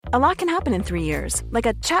A lot can happen in 3 years, like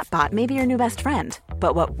a chatbot may be your new best friend.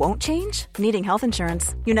 But what won't change? Needing health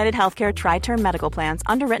insurance. United Healthcare Tri-Term Medical Plans,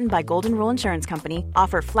 underwritten by Golden Rule Insurance Company,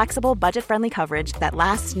 offer flexible, budget-friendly coverage that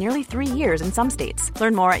lasts nearly 3 years in some states.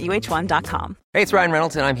 Learn more at uh1.com. Hey, it's Ryan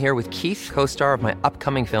Reynolds, and I'm here with Keith, co-star of my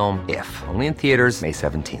upcoming film, If, only in theaters May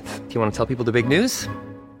 17th. Do you want to tell people the big news?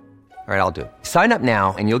 All right, I'll do it. Sign up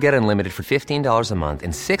now and you'll get unlimited for $15 a month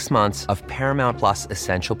and 6 months of Paramount Plus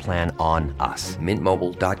Essential Plan on us.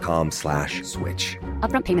 MintMobile.com/switch.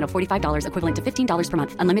 Upfront payment of $45 equivalent to $15 per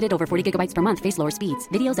month. Unlimited over 40 gigabytes per month. Face lower speeds.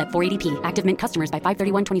 Videos at 480p. Active Mint customers by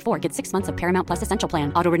 531.24 get 6 months of Paramount Plus Essential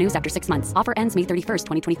Plan. Auto renews after 6 months. Offer ends May 31st,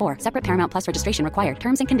 2024. Separate Paramount Plus registration required.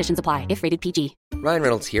 Terms and conditions apply if rated PG. Ryan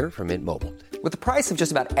Reynolds here from Mint Mobile. With the price of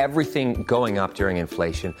just about everything going up during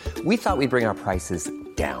inflation, we thought we'd bring our prices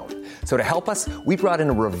down. So to help us, we brought in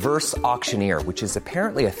a reverse auctioneer, which is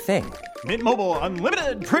apparently a thing. Mint Mobile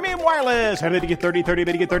Unlimited Premium Wireless. How to get 30, 30,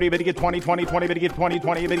 bit to get 30, bit to get 20, 20, 20, bit to get 20,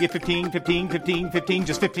 20, bit to get 15, 15, 15, 15,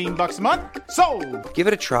 just $15 a month? Sold! Give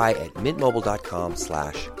it a try at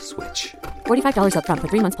mintmobile.com/switch. $45 upfront for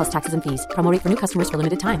 3 months plus taxes and fees. Promo rate for new customers for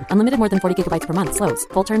limited time. Unlimited more than 40 gigabytes per month. Slows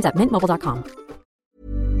full terms at mintmobile.com.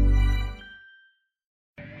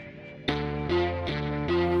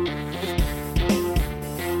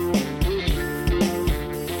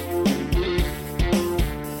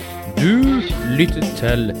 Du lytter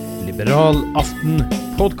til Liberal Aften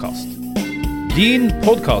podcast. Din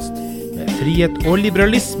podcast med frihet og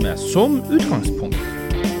liberalisme som utgangspunkt.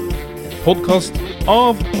 En podcast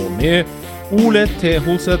av og med Ole T.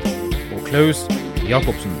 Holseth og Klaus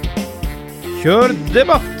Jakobsen. Kjør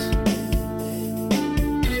debatt!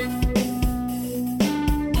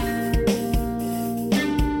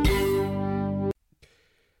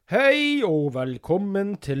 Hei og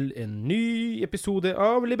velkommen til en ny episode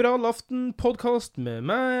av Liberal Aften podcast med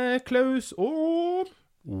meg, Klaus og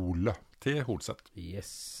Ole T. Holseth.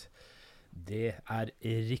 Yes, det er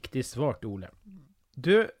riktig svart, Ole.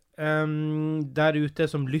 Du, der ute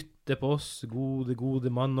som lytter på oss,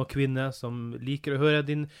 gode mann og kvinne som liker å høre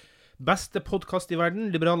din beste podcast i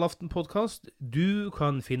verden, Liberal Aften podcast, du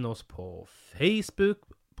kan finne oss på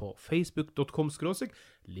Facebook, på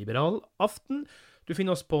facebook.com/liberalaften. Du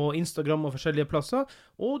finner oss på Instagram og forskjellige plasser,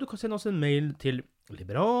 og du kan sende oss en mail til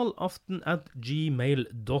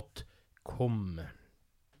liberalaften@gmail.com.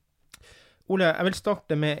 Ole, jeg vil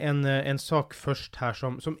starte med en sak først her,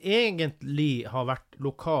 som egentlig har vært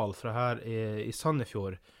lokal fra her i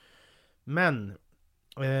Sandefjord. Men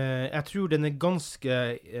jeg tror den er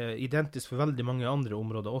ganske identisk for veldig mange andre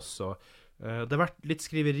områder også. Det har vært litt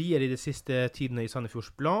skriverier i de siste tidene i Sandefjords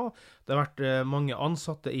Blad. Det har vært mange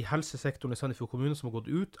ansatte i helsesektoren i Sandefjord kommune som har gått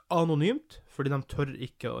ut anonymt, fordi de tør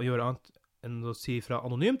ikke å gjøre annet enn å si fra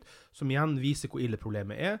anonymt, som igjen viser hvor ille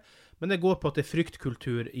problemet er. Men det går på at det er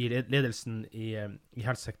fryktkultur i ledelsen i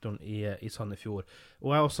helsesektoren i Sandefjord.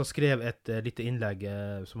 Og jeg også skrev et lite innlegg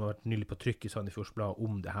som har vært nylig på trykk i Sandefjords Blad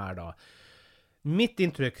om det her da. Mitt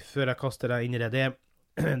inntrykk, før jeg kaster deg inn i det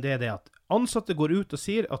er det at ansatte går ut og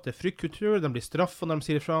sier at det er fryktkultur, de blir straffet når de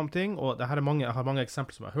sier fra om ting, og det her jeg har mange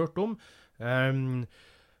eksempler som jeg har hørt om,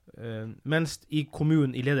 mens i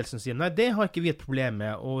kommunen, i ledelsen sier, nei, det har ikke vi et problem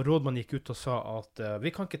med, og rådmannen gikk ut og sa at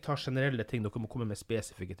vi kan ikke ta generelle ting, dere må komme med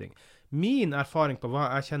spesifikke ting. Min erfaring på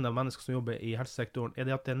hva jeg kjenner av mennesker som jobber i helsesektoren, er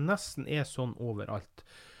det at det nesten er sånn overalt.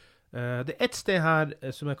 Det er et sted her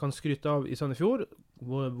som jeg kan skryte av i Sandefjord,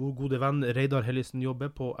 hvor gode venn Reidar Hellisen jobber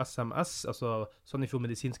på SMS, altså Sandefjord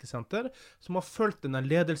Medisinske Senter, som har fulgt denne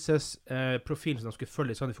ledelsesprofilen som de skulle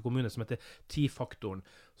følge i Sandefjord kommune, som heter 10-faktoren,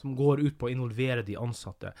 som går ut på å involvere de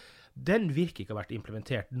ansatte. Den virker ikke å ha vært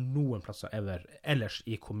implementert noen plasser ellers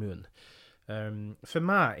i kommunen. For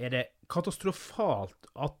meg er det katastrofalt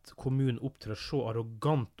at kommunen opptrer så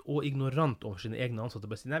arrogant og ignorant over sine egne ansatte.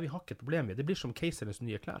 Nei, vi har ikke et problem med det. Det blir som keiserens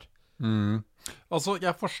nye klær. Altså,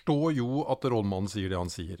 jeg forstår jo at rådmannen sier det han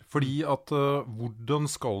sier. Fordi at hvordan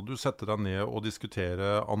skal du sette deg ned og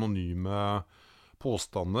diskutere anonyme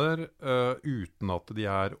påstander uten at de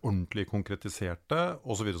er ordentlig konkretiserte,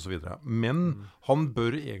 og så videre og så videre. Men han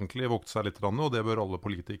bør egentlig vokte seg litt, og det bør alle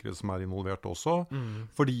politikere som er involvert også,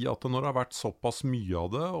 fordi at når det har vært såpass mye av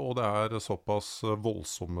det, og det er såpass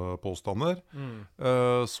voldsomme påstander,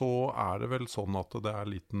 så er det vel sånn at det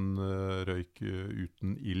er liten røyk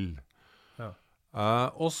uten ild. Ja.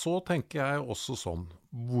 Og så tenker jeg også sånn,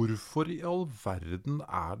 hvorfor i all verden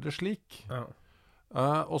er det slik? Ja.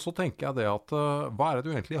 Og så tenker jeg det at, hva er det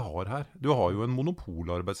du egentlig har her? Du har jo en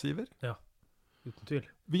monopolarbeidsgiver. Ja, uten tvil.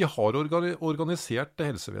 Vi har organisert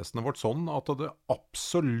helsevesenet vårt sånn at det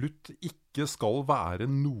absolutt ikke skal være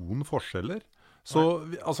noen forskjeller Så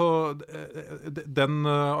altså, den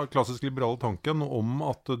klassisk liberale tanken om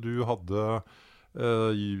at du hadde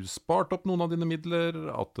spart opp noen av dine midler,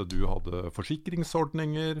 at du hadde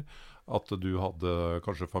forsikringsordninger, at du hadde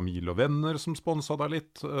kanskje familie og venner som sponset deg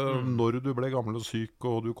litt når du ble gammel og syk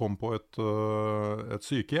og du kom på et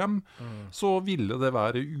sykehjem, så ville det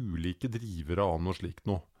være ulike drivere av noe slikt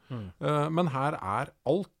nå. Men her er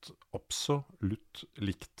alt absolutt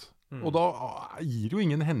likt. Og da gir det jo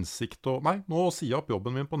ingen hensikt å nei, nå sier jeg opp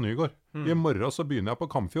jobben min på Nygård. I morgen så begynner jeg på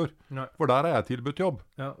Kamfjord. For der er jeg tilbudt jobb.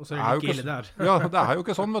 Ja, og så er det ikke ille der. Ja, det er jo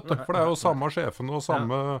ikke sånn, vet du. For det er jo samme sjefen og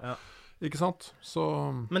samme ikke sant? Så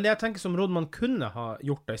men det jeg tenker som rådmann kunne ha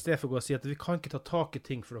gjort det, i stedet for å gå og si at vi kan ikke ta tak i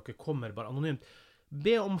ting for dere kommer bare anonymt.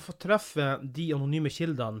 Be om å få treffe de anonyme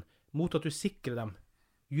kildene mot at du sikrer dem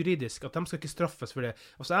juridisk, at de skal ikke straffes for det.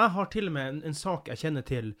 Altså, jeg har til og med en sak jeg kjenner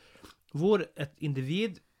til, hvor et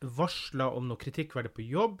individ varslet om noe kritikkverdig på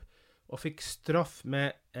jobb, og fikk straff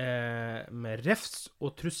med refs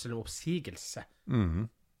og trussel om oppsigelse.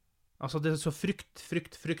 Altså, det er så frykt,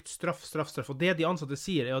 straff. Og det de ansatte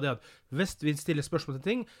sier er jo det at hvis vi stiller spørsmål til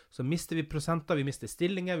ting, så mister vi prosenter, vi mister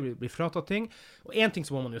stillinger, vi blir fratatt ting. Og en ting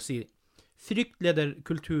så må man jo si,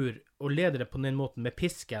 fryktlederkultur og ledere på den måten med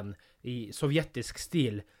pisken i sovjetisk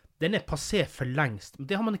stil, den er passé for lengst. Men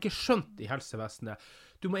det har man ikke skjønt i helsevesenet.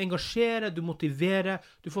 Du må engasjere, du motivere,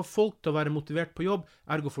 du får folk til å være motivert på jobb,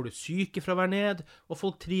 ergo får du sykefravær ned, og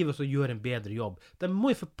folk trives og gjør en bedre jobb. De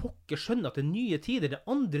må jo for pokker skjønne at det er nye tider, det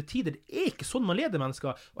er andre tider, det er ikke sånn man leder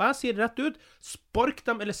mennesker. Og jeg sier rett ut, spark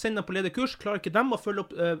dem eller send dem på lederkurs, klarer ikke dem å følge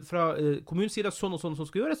opp fra kommunesiden sånn og sånn som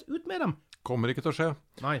skal gjøres, ut med dem. Kommer ikke til å skje.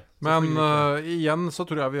 Nei. Men igjen så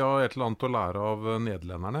tror jeg vi har et eller annet å lære av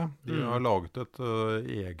nederlenderne. De har laget et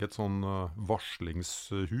eget sånn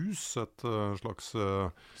varslingshus, et slags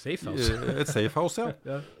Safehouse. Et safehouse,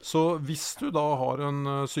 ja. Så hvis du da har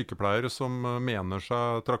en sykepleier som mener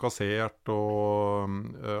seg trakassert og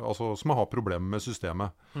altså som har problemer med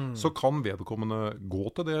systemet, så kan vedkommende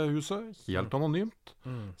gå til det huset helt anonymt,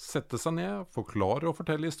 sette seg ned, forklare og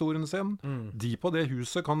fortelle historien sin. De på det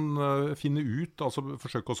huset kan finne ut, altså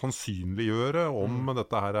forsøke å sannsynliggjøre om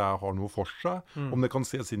dette her har noe for seg, om det kan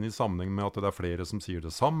ses inn i sammenheng med at det er flere som sier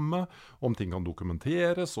det samme, om ting kan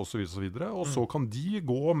dokumenteres, og så videre, og så kan de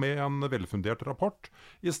gå med en velfundert rapport,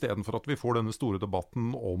 i stedet for at vi får denne store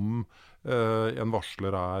debatten om en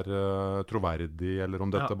varsler er troverdig, eller om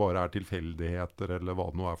dette bare er tilfeldigheter, eller hva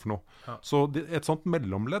det nå er for noe. Så et sånt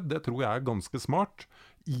mellomledd, det tror jeg er ganske smart,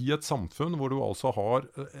 i et samfunn hvor du altså har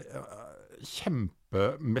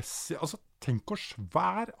kjempemessig, altså tenk hvor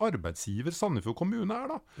svær arbeidsgiver Sandefjord kommune er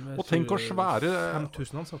da, og tenk hvor svære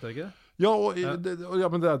 5000 ansatte, er ikke det? Ja,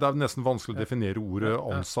 men det er nesten vanskelig å definere ordet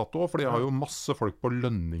ansatt også, for de har jo masse folk på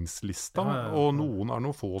lønningslista, og noen er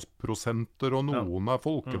noen få prosenter, og noen er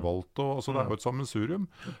folkevalgte, og altså det er jo et sammensurium.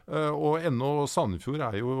 Og ennå Sandefjord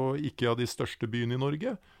er jo ikke av de største byene i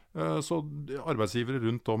Norge, så arbeidsgivere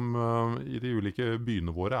rundt om i de ulike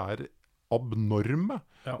byene våre er abnorme.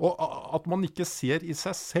 Og at man ikke ser i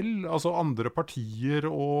seg selv, altså andre partier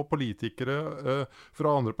og politikere fra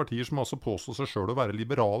andre partier som altså påstår seg selv å være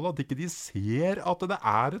liberale, at ikke de ser at det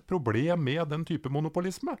er et problem med den type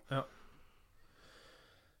monopolisme. Ja,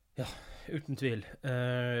 uten tvil.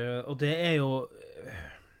 Og det er jo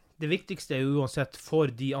det viktigste er jo uansett for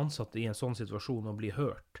de ansatte i en sånn situasjon å bli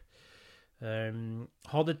hørt.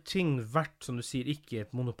 Hadde ting vært, som du sier, ikke et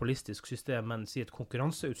monopolistisk system, men si et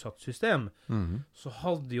konkurranseutsatt system, så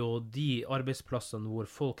hadde jo de arbeidsplassene hvor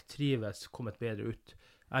folk trives kommet bedre ut.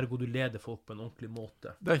 Ergo du leder folk på en ordentlig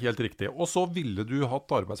måte. Det er helt riktig. Og så ville du hatt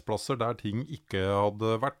arbeidsplasser der ting ikke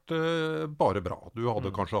hadde vært bare bra. Du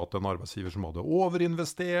hadde kanskje hatt en arbeidsgiver som hadde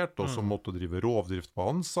overinvestert, og som måtte drive rovdrift på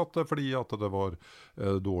ansatte fordi at det var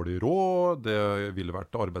dårlig råd. Det ville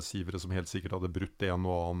vært arbeidsgivere som helt sikkert hadde brutt en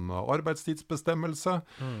og annen arbeidstidsbestemmelse.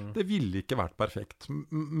 Det ville ikke vært perfekt.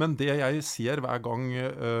 Men det jeg ser hver gang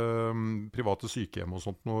private sykehjem og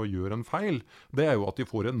sånt nå gjør en feil, det er jo at de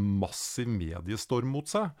får en massiv mediestorm mot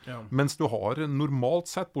seg. Mens du har normalt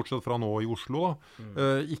sett, bortsett fra nå i Oslo,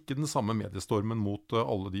 ikke den samme mediestormen mot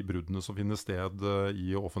alle de bruddene som finner sted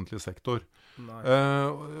i offentlig sektor.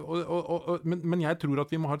 Men jeg tror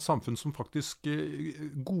at vi må ha et samfunn som faktisk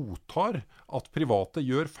godtar at private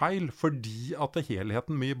gjør feil, fordi at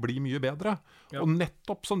helheten blir mye bedre. Og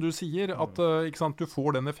nettopp som du sier, at ikke sant, du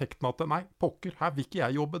får den effekten at nei, pokker, her vil ikke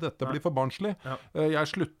jeg jobbe, dette blir for barnslig.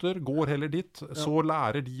 Jeg slutter, går heller dit, så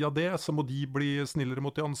lærer de av det, så må de bli snillere mot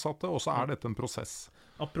de ansatte, og så er dette en prosess.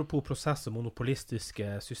 Apropos prosess og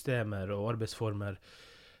monopolistiske systemer og arbeidsformer,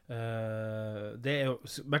 Det er jo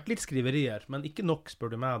vært litt skriverier, men ikke nok, spør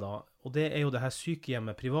du meg da. Og det er jo det her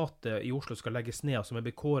sykehjemmet private i Oslo skal legges ned, som er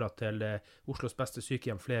bekåret til Oslos beste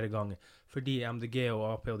sykehjem flere ganger, fordi MDG og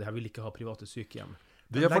AP og det her vil ikke ha private sykehjem.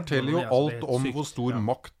 Det forteller jo alt om hvor stor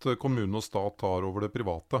makt kommune og stat har over det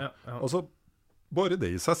private. Altså, bare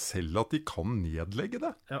det i seg selv at de kan nedlegge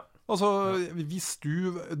det. Altså, hvis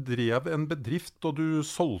du drev en bedrift, og du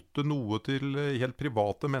solgte noe til helt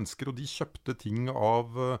private mennesker, og de kjøpte ting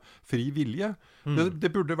av fri vilje,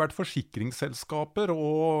 det burde vært forsikringsselskaper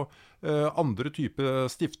og andre typer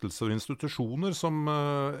stiftelser og institusjoner som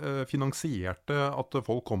finansierte at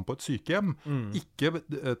folk kom på et sykehjem. Ikke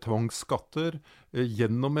tvangsskatter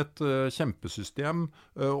gjennom et kjempesystem,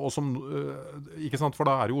 og som, ikke sant, for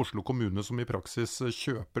da er jo Oslo kommune som i praksis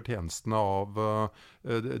kjøper tjenestene av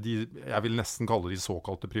jeg vil nesten kalle de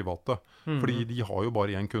såkalte private, fordi de har jo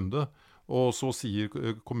bare en kunde. Og så sier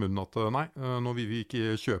kommunen at nei, nå vil vi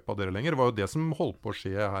ikke kjøpe av dere lenger. Det var jo det som holdt på å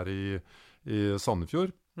skje her i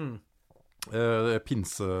Sandefjord.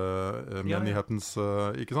 Pinsemenighetens,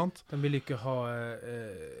 ikke sant? De ville ikke ha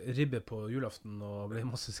ribbe på julaften, og ble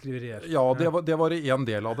masse skriverier. Ja, det var en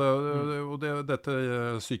del av det, og dette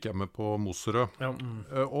sykehjemmet på Moserød.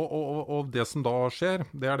 Og det som da skjer,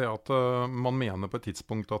 det er det at man mener på et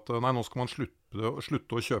tidspunkt at nei, nå skal man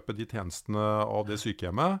slutte å kjøpe de tjenestene av det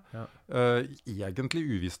sykehjemmet, egentlig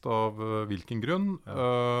uvisst av hvilken grunn,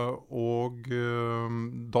 og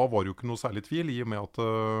da var det jo ikke noe særlig tvil, i og med at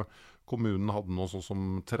kommunen hadde noe sånn som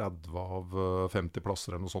 30 av 50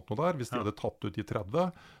 plasser eller noe sånt noe der. Hvis de hadde tatt ut de 30,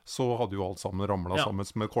 så hadde jo alt sammen ramlet sammen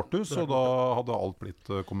med et korthus, og da hadde alt blitt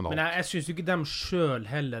kommunalt. Men jeg synes jo ikke dem selv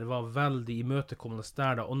heller var veldig imøtekommende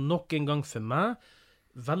der da, og nok en gang for meg,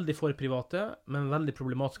 veldig for private, men veldig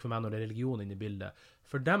problematisk for meg når det er religion inne i bildet.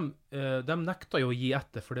 For de nekta jo å gi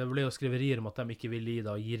etter, for det ble jo skriverier om at de ikke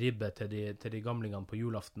ville gi ribbe til de gamlingene på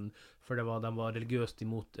julaften, for de var religiøst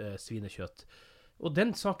imot svinekjøtt. Og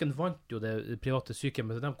den saken vant jo det private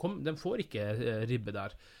sykehjemmet, de får ikke ribbe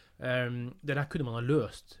der. Det der kunne man ha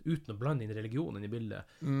løst uten å blande inn religionen i bildet.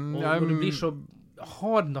 Og når du blir så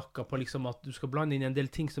hardnakka på liksom at du skal blande inn en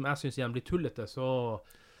del ting som jeg synes igjen blir tullete, så...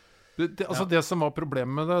 Det som var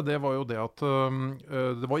problemet med det var jo det at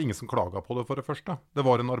det var ingen som klaget på det for det første. Det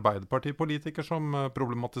var en Arbeiderpartipolitiker som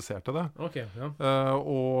problematiserte det.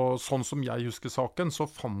 Og sånn som jeg husker saken, så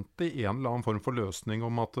fant de en eller annen form for løsning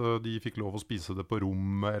om at de fikk lov å spise det på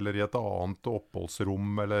rom, eller i et annet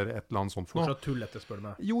oppholdsrom, eller et eller annet sånt. Fortsatt tullete, spør du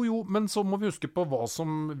meg. Jo, men så må vi huske på hva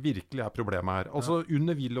som virkelig er problemet her. Altså,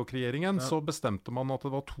 under Willoch-regjeringen så bestemte man at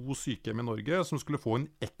det var 2 sykehjem i Norge som skulle få en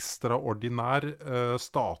ekstraordinær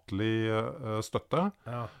statlig støtte,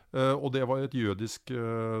 og det var et jødisk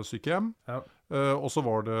sykehjem, og så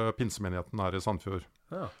var det pinsemenigheten her i Sandefjord.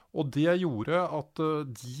 Og det gjorde at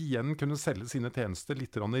de igjen kunne selge sine tjenester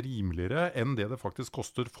litt rimeligere enn det faktisk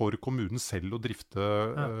koster for kommunen selv å drifte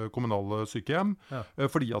kommunale sykehjem,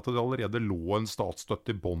 fordi at det allerede lå en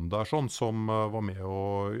statsstøtte i bånd der sånn, som var med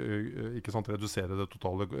å redusere det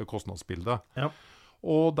totale kostnadsbildet.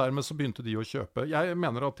 Og dermed så begynte de å kjøpe. Jeg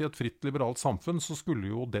mener at i et fritt liberalt samfunn så skulle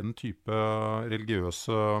jo den type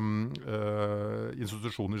religiøse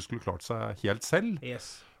institusjoner skulle klart seg helt selv.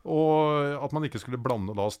 Og at man ikke skulle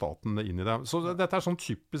blande da staten inn i det. Så dette er sånn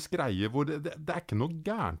typisk greie hvor det er ikke noe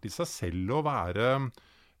gærent i seg selv å være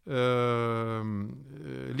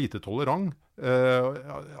lite tolerant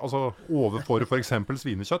altså overfor for eksempel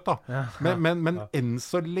svinekjøtt da. Men enn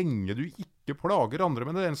så lenge du ikke plager andre,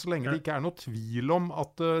 men enn så lenge det ikke er noe tvil om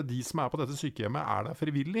at de som er på dette sykehjemmet er der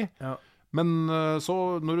frivillig. Men så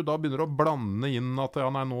når du da begynner å blande inn at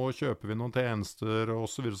nå kjøper vi noen tjenester og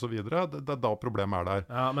så videre, det er da problemet er der.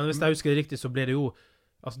 Ja, men hvis jeg husker det riktig så ble det jo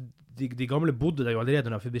altså, de gamle bodde der jo allerede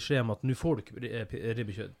når jeg fikk beskjed om at nå får du ikke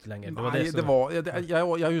ribbekjøtt lenger.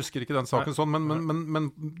 Jeg husker ikke den saken sånn, men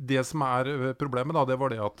det som er problemet da, det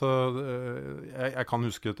var det at jeg kan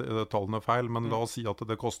huske tallene feil, men la oss si at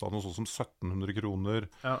det kostet noe sånn som 1700 kroner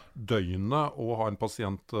døgnet å ha en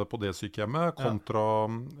pasient på det sykehjemmet, kontra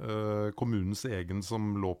kommunens egen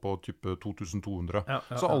som lå på type 2200.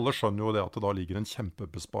 Så alle skjønner jo det at det da ligger en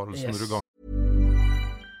kjempebesparelse når du ganger.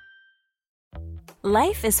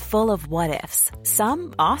 Life is full of what-ifs.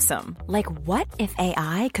 Some awesome, like what if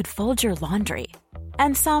AI could fold your laundry?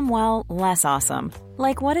 And some, well, less awesome,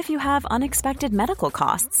 like what if you have unexpected medical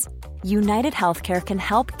costs? United Healthcare can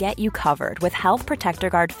help get you covered with Health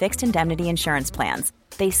Protector Guard fixed indemnity insurance plans.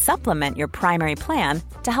 They supplement your primary plan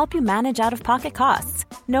to help you manage out-of-pocket costs.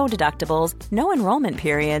 No deductibles, no enrollment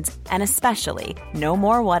periods, and especially no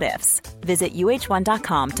more what-ifs. Visit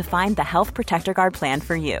uh1.com to find the Health Protector Guard plan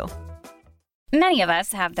for you. Many of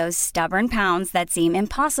us have those stubborn pounds that seem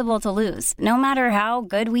impossible to lose, no matter how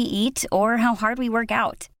good we eat or how hard we work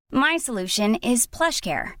out. My solution is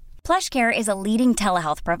PlushCare. PlushCare is a leading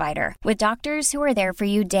telehealth provider with doctors who are there for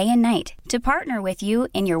you day and night to partner with you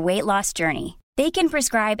in your weight loss journey. They can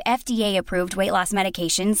prescribe FDA-approved weight loss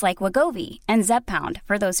medications like Wegovy and Zepbound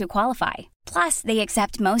for those who qualify. Plus, they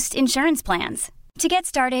accept most insurance plans. To get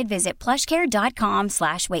started, visit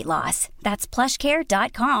plushcare.com/weightloss. That's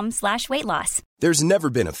plushcare.com/weightloss. There's never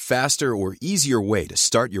been a faster or easier way to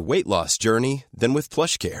start your weight loss journey than with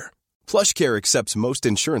PlushCare. PlushCare accepts most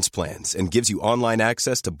insurance plans and gives you online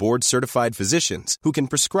access to board-certified physicians who can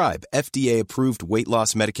prescribe FDA-approved weight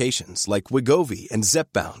loss medications like Wegovy and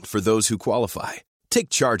Zepbound for those who qualify. Take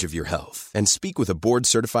charge of your health and speak with a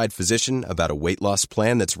board-certified physician about a weight loss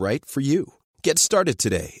plan that's right for you. Get started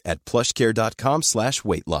today at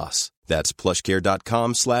plushcare.com/weightloss. That's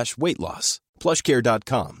plushcare.com/weightloss.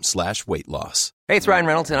 plushcare.com/weightloss. Hey, it's Ryan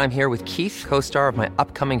Reynolds, and I'm here with Keith, co-star of my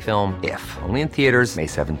upcoming film, If, only in theaters May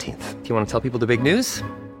 17th. Do you want to tell people the big news?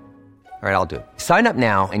 All right, I'll do it. Sign up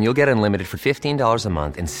now and you'll get unlimited for $15 a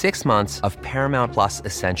month and 6 months of Paramount Plus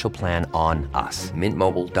Essential Plan on us.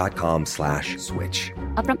 MintMobile.com/switch.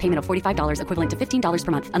 Upfront payment of $45 equivalent to $15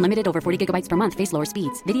 per month. Unlimited over 40 gigabytes per month. Face lower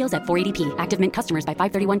speeds. Videos at 480p. Active Mint customers by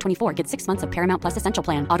 531.24 get 6 months of Paramount Plus Essential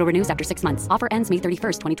Plan. Auto renews after 6 months. Offer ends May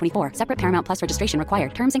 31st, 2024. Separate Paramount Plus registration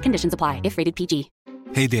required. Terms and conditions apply if rated PG.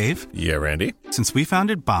 Hey, Dave. Yeah, Randy. Since we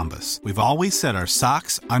founded Bombas, we've always said our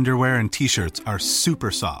socks, underwear, and T-shirts are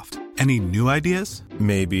super soft. Any new ideas?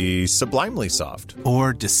 Maybe sublimely soft.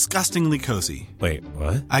 Or disgustingly cozy. Wait,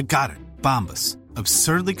 what? I got it. Bombas.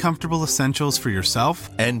 Absurdly comfortable essentials for yourself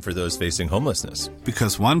and for those facing homelessness.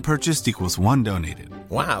 Because one purchased equals one donated.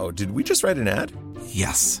 Wow, did we just write an ad?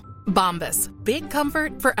 Yes. Bombas. Big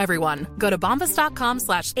comfort for everyone. Go to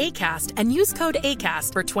bombas.com/ACAST and use code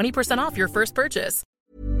ACAST for 20% off your first purchase.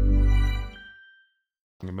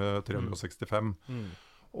 Med 365.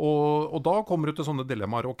 Og da kommer du til sånne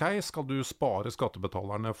dilemmaer. Ok, skal du spare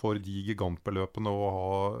skattebetalerne for de gigantbeløpene og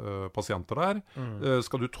ha pasienter der?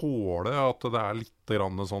 Skal du tåle at det litt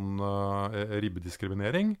grann sånn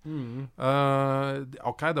ribbediskriminering?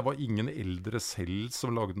 Ok, det var ingen eldre selv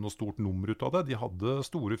som lagde noe stort nummer ut av det. De hadde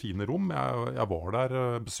store, fine rom. Jeg var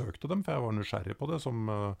der, besøkte dem, for jeg var nysgjerrig på det som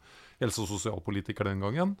helse- og sosialpolitiker den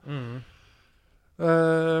gangen.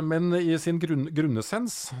 Men i sin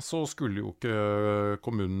grunnesens så skulle jo ikke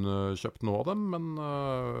kommunen kjøpt noe av dem, men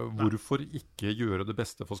hvorfor ikke gjøre det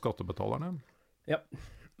beste for skattebetalerne? Ja,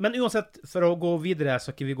 men uansett, for å gå videre,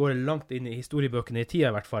 så ikke vi går langt inn i historiebøkene i tida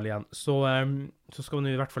i hvert fall igjen, så skal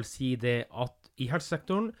vi i hvert fall si det at i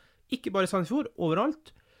helsesektoren, ikke bare i Sandefjord,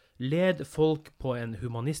 overalt, led folk på en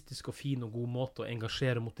humanistisk og fin og god måte å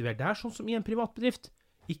engasjere og motivere. Det sånn som i en privat bedrift,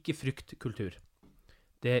 ikke fryktkultur.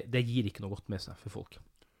 Det gir ikke noe godt med seg for folk.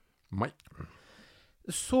 Nei.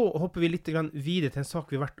 Så hopper vi litt videre til en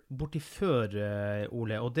sak vi har vært borti før,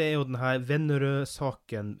 Ole, og det jo denne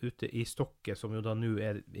Vennerød-saken ute i Stokke, som jo da nå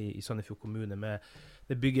i Sandefjord kommune, med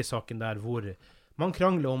byggesaken der hvor man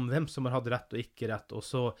krangler om hvem som har hatt rett og ikke rett, og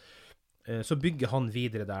så bygger han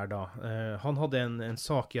videre der da. Han hadde en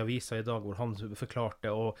sak i avisa i dag hvor han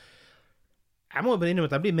forklarte, og jeg må bare innrømme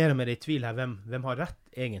at jeg blir mer og mer i tvil her, hvem har rett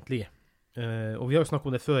egentlig? Og vi har jo snakket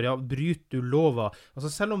om det før, ja, bryter du lova? Altså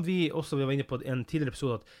selv om vi var inne på en tidligere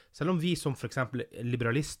episode, at selv om vi som for eksempel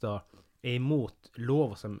liberalister imot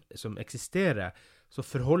lover som eksisterer, så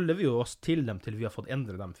forholder vi jo oss til dem til vi har fått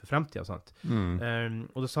endre dem for fremtiden, sant?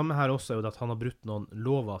 Og det samme her også jo at han har brutt noen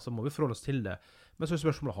lover, så må vi forholde oss til det. Men så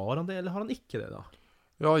spørsmålet, har han det, eller har han ikke det da?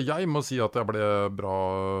 Ja, jeg må si at jeg ble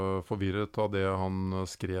bra forvirret av det han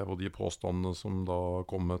skrev, og de påstandene som da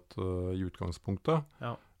kommet i utgangspunktet.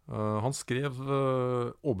 Ja. Han skrev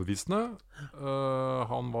overbevisende,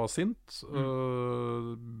 han var sint,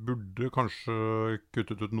 burde kanskje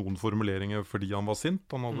kuttet ut noen formuleringer fordi han var sint,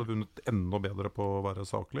 han hadde vunnet enda bedre på å være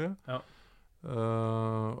saklig. Ja.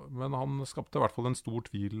 Men han skapte i hvert fall en stor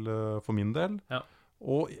tvil for min del. Ja.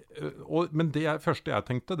 Men det første jeg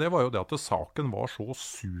tenkte, det var jo det at saken var så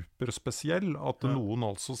superspesiell at noen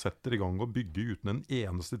altså setter i gang å bygge uten en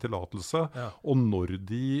eneste tillatelse, og når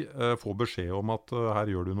de får beskjed om at her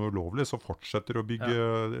gjør du noe ulovlig, så fortsetter de å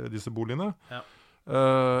bygge disse boligene.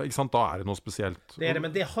 Ikke sant? Da det noe spesielt. Det det,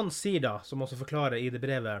 men det han sier da, som også forklarer i det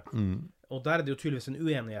brevet, og der det jo tydeligvis en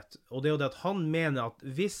uenighet, og det jo det at han mener at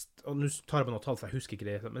hvis, og nå tar jeg på noe tall, for jeg husker ikke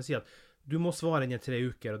det, men sier at du må svare inn i 3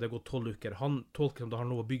 uker, og det går 12 uker. Han tolker som det har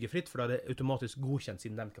noe å bygge fritt, for da det automatisk godkjent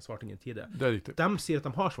siden de ikke har svart inn i tide. Det riktig. De sier at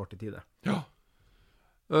de har svart i tide. Ja.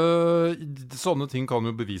 Sånne ting kan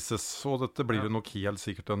jo bevises, og dette blir det nok helt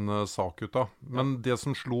sikkert en sak ut av. Men det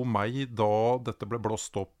som slo meg da dette ble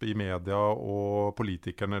blåst opp i media, og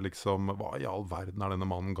politikerne liksom, hva i all verden denne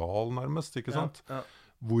mannen gal nærmest, ikke sant?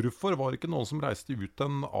 Hvorfor var det ikke noen som reiste ut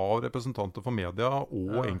av representanter for media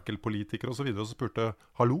og enkeltpolitikere og så videre og spurte,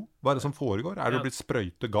 hallo, hva det som foregår? Du blitt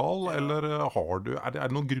sprøytegal, eller er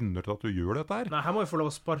det noen grunner til at du gjør dette her? Nei, her må vi få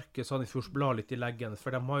lov å sparke Sandefjords Blad litt i leggen,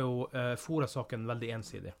 for de har jo foret saken veldig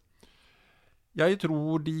ensidig. Jeg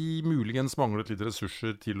tror de muligens manglet litt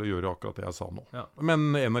ressurser til å gjøre akkurat det jeg sa nå.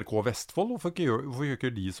 Men NRK Vestfold, hvorfor gjør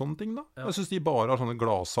ikke de sånne ting da? Jeg synes de bare har sånne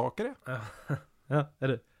gladsaker.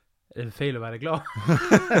 Er det feil å være glad?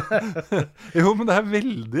 Jo, men det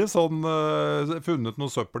veldig sånn funnet noe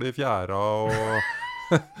søppel i fjæra og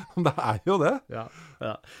det jo det. Ja.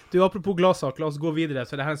 Du, apropos gladsak, la oss gå videre,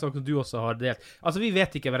 for det her en sak som du også har delt. Altså, vi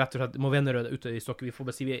vet ikke, rett og slett, må venner ute i stokket, vi får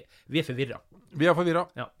bare si vi forvirret. Vi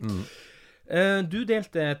forvirret. Ja. Du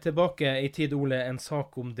delte tilbake i tid, Ole, en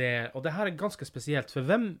sak om det, og det her ganske spesielt, for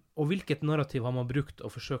hvem og hvilket narrativ har man brukt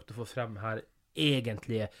og forsøkt å få frem her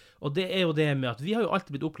egentlig, og det jo det med at vi har jo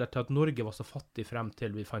alltid blitt opplært til at Norge var så fattig frem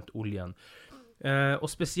til vi fant oljen, og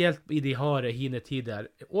spesielt i de harde, hine tider.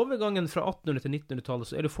 Overgangen fra 1800- til 1900-tallet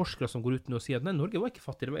så det forskere som går ut nå og sier at nei, Norge var ikke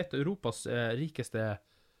fattig, det var et av Europas rikeste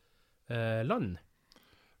land.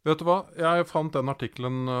 Vet du hva? Jeg fant den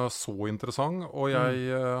artikkelen så interessant, og jeg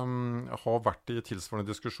har vært i tilsvarende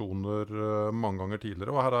diskusjoner mange ganger tidligere,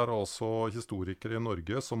 og her altså historikere i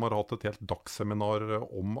Norge som har hatt et helt dagsseminar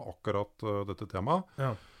om akkurat dette temaet.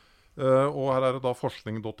 Og her det da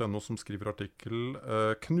forskning.no som skriver artikkel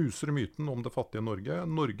knuser myten om det fattige Norge.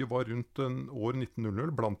 Norge var rundt år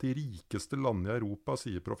 1900 blant de rikeste landene i Europa,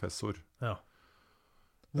 sier professor.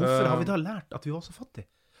 Hvorfor har vi da lært at vi var så fattige?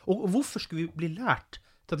 Og hvorfor skulle vi bli lært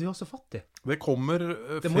at vi var så fattige? Det kommer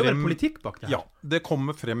det må jo være politikk bak det her. Ja, det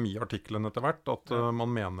kommer frem i artikkelen etter hvert at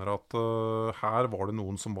man mener at her var det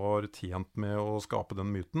noen som var tjent med å skape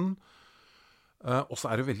den myten. Og så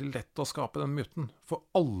det veldig lett å skape den myten, for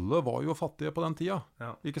alle var jo fattige på den tida,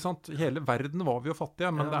 ikke sant? Hele verden var vi jo fattige,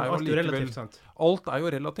 men det jo alt likevel... relativt, sant? Alt jo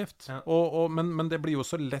relativt, men det blir jo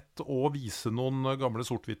så lett å vise noen gamle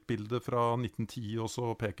sort-hvitt-bilder fra 1910, og så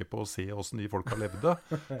peke på og se hvordan de folka levde.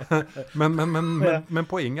 men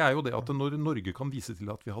poenget jo det at når Norge kan vise til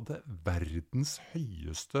at vi hadde verdens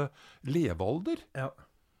høyeste levealder...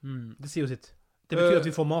 Det sier jo sitt. Det betyr at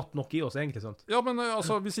vi får mat nok i oss, egentlig, sant? Ja, men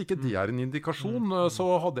altså, hvis ikke det en indikasjon,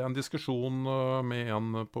 så hadde jeg en diskusjon med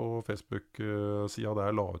en på Facebook-siden der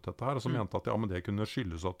jeg la ut dette her, som mente at men det kunne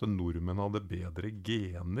skyldes at nordmenn hadde bedre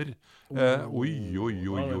gener. Oi.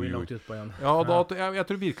 Ja, jeg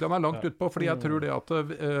tror virkelig han langt utpå, fordi jeg tror det at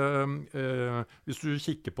hvis du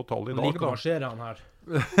kikker på tall i dag... Like marsjerer han her.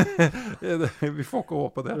 Vi får ikke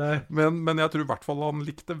håpe det. Men jeg tror i hvert fall han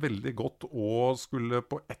likte veldig godt og skulle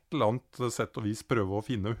på et eller annet sett og vis prøve å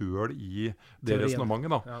finne høl i det resonemanget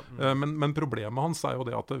da. Men problemet hans jo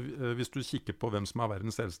det at hvis du kikker på hvem som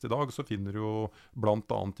verdens eldste i dag, så finner du jo blant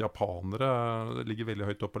annet japanere ligger veldig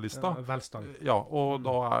høyt opp på lista. Velstand. Ja, og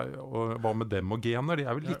da og hva med dem og gener? De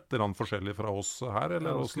vel litt forskjellige fra oss her,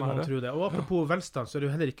 eller hvordan man tro det. Og apropos velstand, så det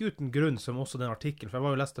jo heller ikke uten grunn, som også den artikkelen, for jeg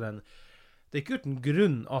var jo lest den. Det ikke uten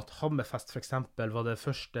grunn at Hammerfest for eksempel var det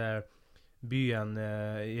første byen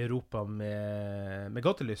i Europa med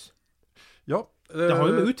gatelys. Ja. Det har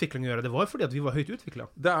jo med utvikling å gjøre. Det var fordi at vi var høyt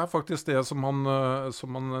utviklet. Det faktisk det som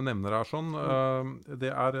man nevner her sånn.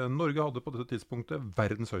 Det Norge hadde på dette tidspunktet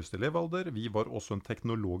verdens høyeste levealder. Vi var også en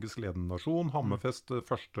teknologisk ledende nasjon. Hammerfest,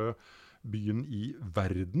 første byen i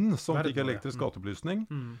verden som fikk elektrisk gatebelysning.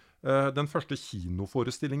 Den første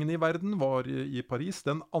kinoforestillingen i verden var i Paris.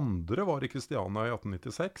 Den andre var i Kristiania i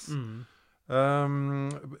 1896.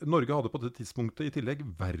 Norge hadde på det tidspunktet i tillegg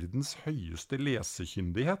verdens høyeste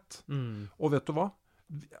lesekyndighet. Og vet du hva?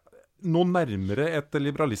 Noe nærmere et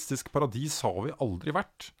liberalistisk paradis har vi aldri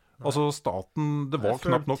vært. Altså staten, det var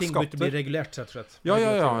knapt nok skatter. Ting begynte å bli regulert, rett og slett.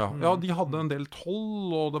 Ja, de hadde en del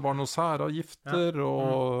toll, og det var noen særavgifter,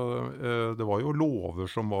 og det var jo lover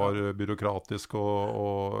som var byråkratiske,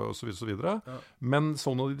 og så videre. Men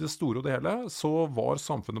sånn i det store og det hele, så var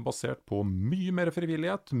samfunnet basert på mye mer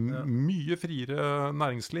frivillighet, mye friere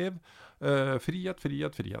næringsliv,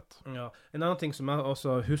 frihet. Ja. En annen ting som jeg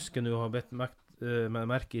også husker nå har bedt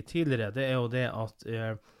merke i tidligere, det jo det at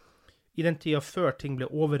i den tida før ting ble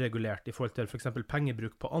overregulert i forhold til for eksempel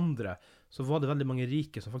pengebruk på andre, så var det veldig mange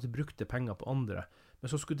rike som faktisk brukte penger på andre.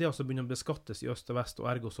 Men så skulle det også begynne å beskattes i øst og vest, og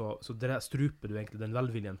ergo så struper du egentlig den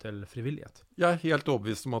velviljen til frivillighet. Jeg helt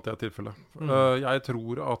overbevist om at det tilfellet. Jeg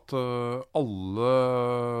tror at alle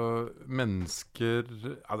mennesker,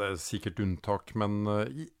 det sikkert unntak, men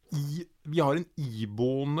vi har en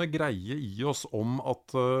iboende greie i oss om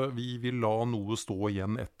at vi vil la noe stå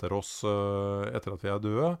igjen etter oss etter at vi er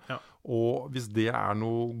døde. Ja. Og hvis det er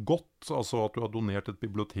noe godt, altså at du har donert et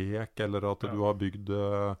bibliotek, eller at du har bygd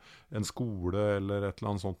en skole, eller et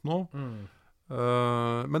eller annet sånt noe.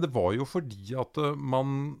 Men det var jo fordi at man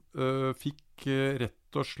fikk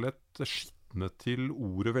rett og slett skitne til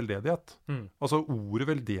ordet veldedighet. Altså ordet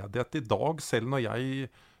veldedighet i dag, selv når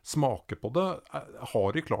jeg smaker på det,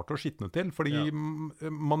 har de klart å skitne til, fordi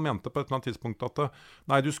man mente på et eller annet tidspunkt at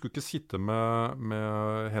nei, du skulle ikke sitte med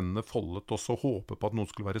hendene foldet og så håpe på at noen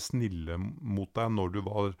skulle være snille mot deg når du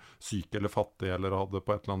var syk eller fattig, eller hadde på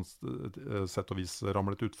et eller annet sett og vis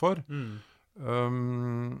ramlet utfor.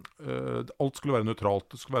 Alt skulle være nøytralt.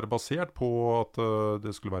 Det skulle være basert på at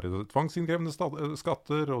det skulle være tvangsinnkrevende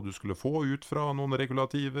skatter, og du skulle få ut fra noen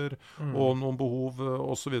regulativer og noen behov,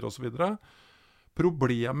 og så videre og så videre.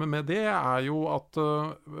 Problemet med det er jo at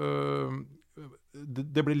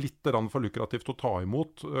det blir litt for lukrativt å ta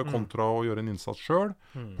imot kontra å gjøre en innsats selv.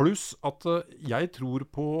 Pluss at jeg tror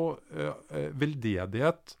på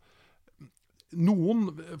veldedighet.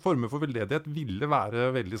 Noen former for veldedighet ville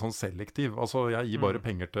være veldig sånn selektiv. Altså jeg gir bare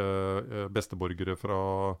penger til besteborgere fra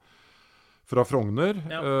Frogner,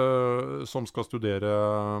 som skal studere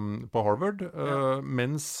på Harvard,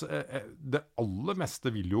 mens det aller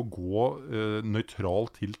meste vil jo gå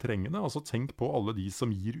nøytralt til trengende. Altså tenk på alle de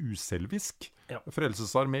som gir uselvisk.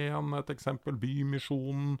 Frelsesarmeen, et eksempel,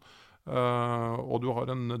 Bymisjonen, og du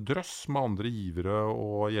har en drøss med andre givere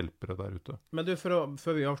og hjelpere der ute. Men du,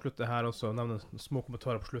 før vi avslutter her også, nevne små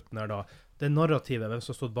kommentarer på slutten her da. Det narrativet, hvem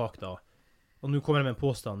som har stått bak da, og nå kommer jeg med en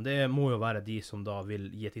påstand, det må jo være de som da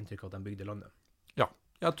vil gi et inntrykk av at de bygde landet. Ja,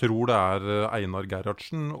 jeg tror det er Einar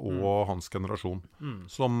Gerhardsen og hans generasjon,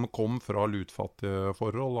 som kom fra lutfattige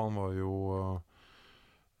forhold. Han var jo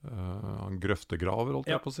han grøftegraver, holdt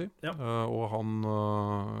jeg på å si. Og han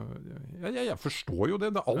jeg forstår jo det.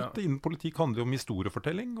 Alt innen politikk handler jo om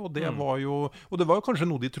historiefortelling, og det var jo kanskje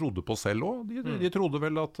noe de trodde på selv også. De trodde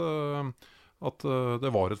vel at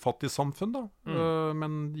det var et fattig samfunn da,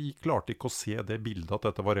 men de klarte ikke å se det bildet at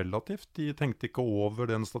dette var relativt. De tenkte ikke over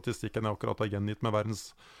den statistikken jeg akkurat har gjengitt med verdens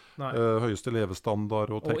høyeste levestandard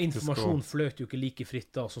og teknisk. Og informasjon fløt jo ikke like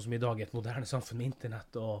fritt da, sånn som i dag i et moderne samfunn med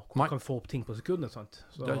internett, og hvor kan få opp ting på sekundet, sant?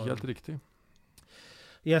 Så, det er helt riktig.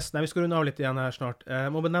 Yes, vi skal runde av litt igjen her snart.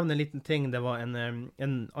 Jeg må benevne en liten ting. Det var en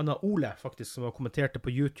annen Ole faktisk som var kommenterte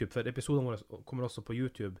på YouTube, for episoden vår kommer også på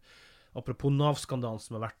YouTube, apropos NAV-skandalen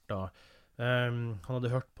som har vært da. Han hadde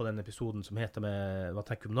hørt på den episoden som heter med Hva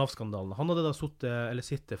tenker du om NAV-skandalen? Han hadde da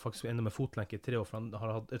sitter faktisk enda med fotlenke i 3 år, for han har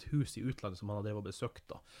hatt et hus i utlandet som han hadde drevet og besøkt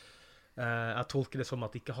da. Jeg tolker det som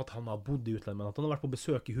at ikke at han har bodd i utlandet, men at han har vært på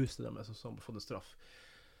besøk i huset deres, og så har han fått en straff.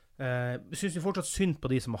 Jeg synes jo fortsatt synd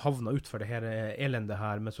på de som har havnet ut for det her elendet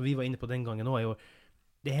her, men som vi var inne på den gangen nå, er jo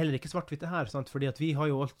det er heller ikke svart-hvitt det her, sant? Fordi at vi har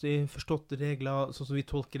jo alltid forstått regler, sånn som vi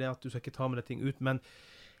tolker det, at du skal ikke ta med deg ting ut, men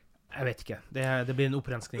jeg vet ikke. Det blir en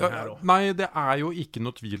opprenskning her også. Nei, det er jo ikke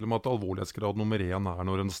noe tvil om at alvorlighetsgrad nummer 1 er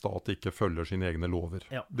når en stat ikke følger sine egne lover.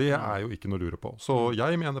 Det er jo ikke noe å lure på. Så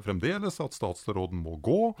jeg mener fremdeles at statsråden må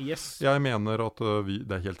gå. Jeg mener at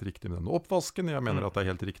det er helt riktig med den oppvasken. Jeg mener at det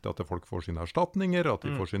er helt riktig at folk får sine erstatninger, at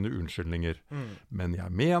de får sine unnskyldninger. Men jeg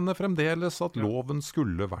mener fremdeles at loven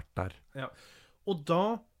skulle vært der. Ja. Og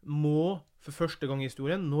da må, for første gang i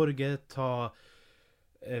historien, Norge ta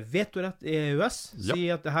vetorett i EØS,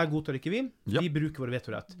 sier at det her godtar ikke vi, vi bruker vår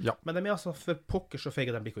vetorett. Men de er altså for pokker så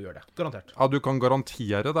feige de blir ikke å gjøre det, garantert. Ja, du kan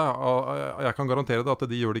garantere det. Jeg kan garantere det at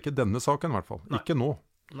de gjør det ikke i denne saken i hvert fall. Nei. Ikke nå.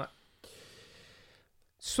 Nei.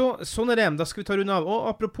 Sånn er det, da skal vi ta rundt av. Og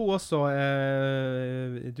apropos også,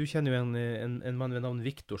 du kjenner jo en mann ved navn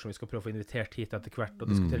Victor som vi skal prøve å få invitert hit etter hvert,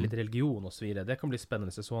 og diskutere litt religion og så videre. Det kan bli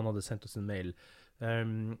spennende, så han hadde sendt oss en mail.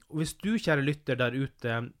 Og hvis du, kjære lytter der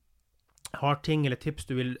ute, har ting eller tips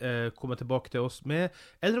du vil komme tilbake til oss med,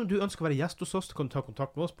 eller om du ønsker å være gjest hos oss, så kan du ta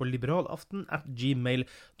kontakt med oss på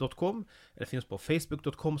liberalaften@gmail.com, eller finn oss på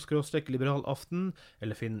facebook.com/liberalaften,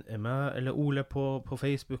 eller finn meg eller Ole på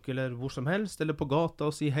Facebook, eller hvor som helst, eller på gata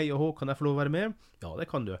og si hei og hå, kan jeg få lov å være med? Ja, det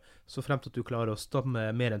kan du. Så fremt at du klarer å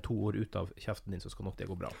stamme mer enn 2 ord ut av kjeften din, så skal nok det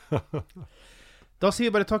gå bra. Da sier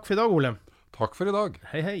vi bare takk for i dag, Ole. Takk for i dag.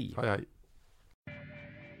 Hei, hei. Hei, hei.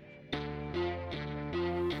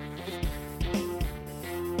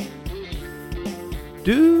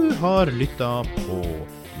 Du har lyttet på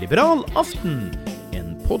Liberal Aften,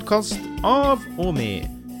 en podcast av og med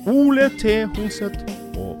Ole T. Hoseth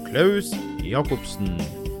og Klaus Jakobsen.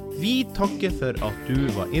 Vi takker for at du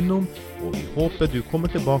var innom, og vi håper du kommer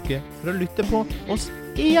tilbake for å lytte på oss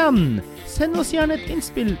igjen. Send oss gjerne et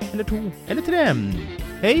innspill, eller 2, eller 3.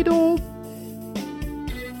 Hei då!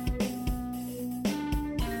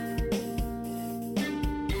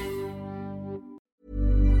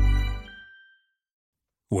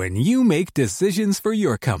 When you make decisions for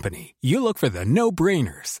your company, you look for the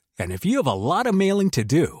no-brainers. And if you have a lot of mailing to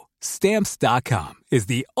do, Stamps.com is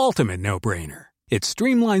the ultimate no-brainer. It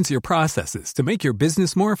streamlines your processes to make your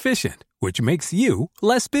business more efficient, which makes you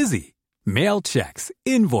less busy. Mail checks,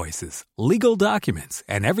 invoices, legal documents,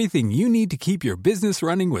 and everything you need to keep your business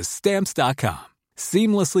running with Stamps.com.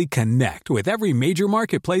 Seamlessly connect with every major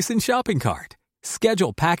marketplace and shopping cart.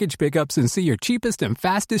 Schedule package pickups and see your cheapest and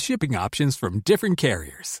fastest shipping options from different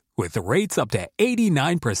carriers, with rates up to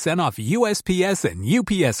 89% off USPS and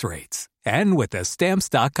UPS rates. And with the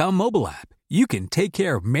Stamps.com mobile app, you can take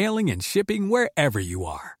care of mailing and shipping wherever you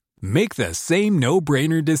are. Make the same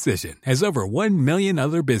no-brainer decision as over 1 million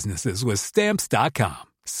other businesses with Stamps.com.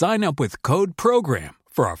 Sign up with code PROGRAM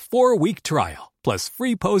for a 4-week trial, plus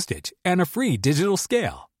free postage and a free digital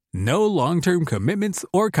scale. No long-term commitments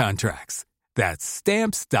or contracts. That's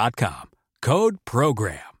Stamps.com. Code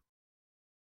PROGRAM.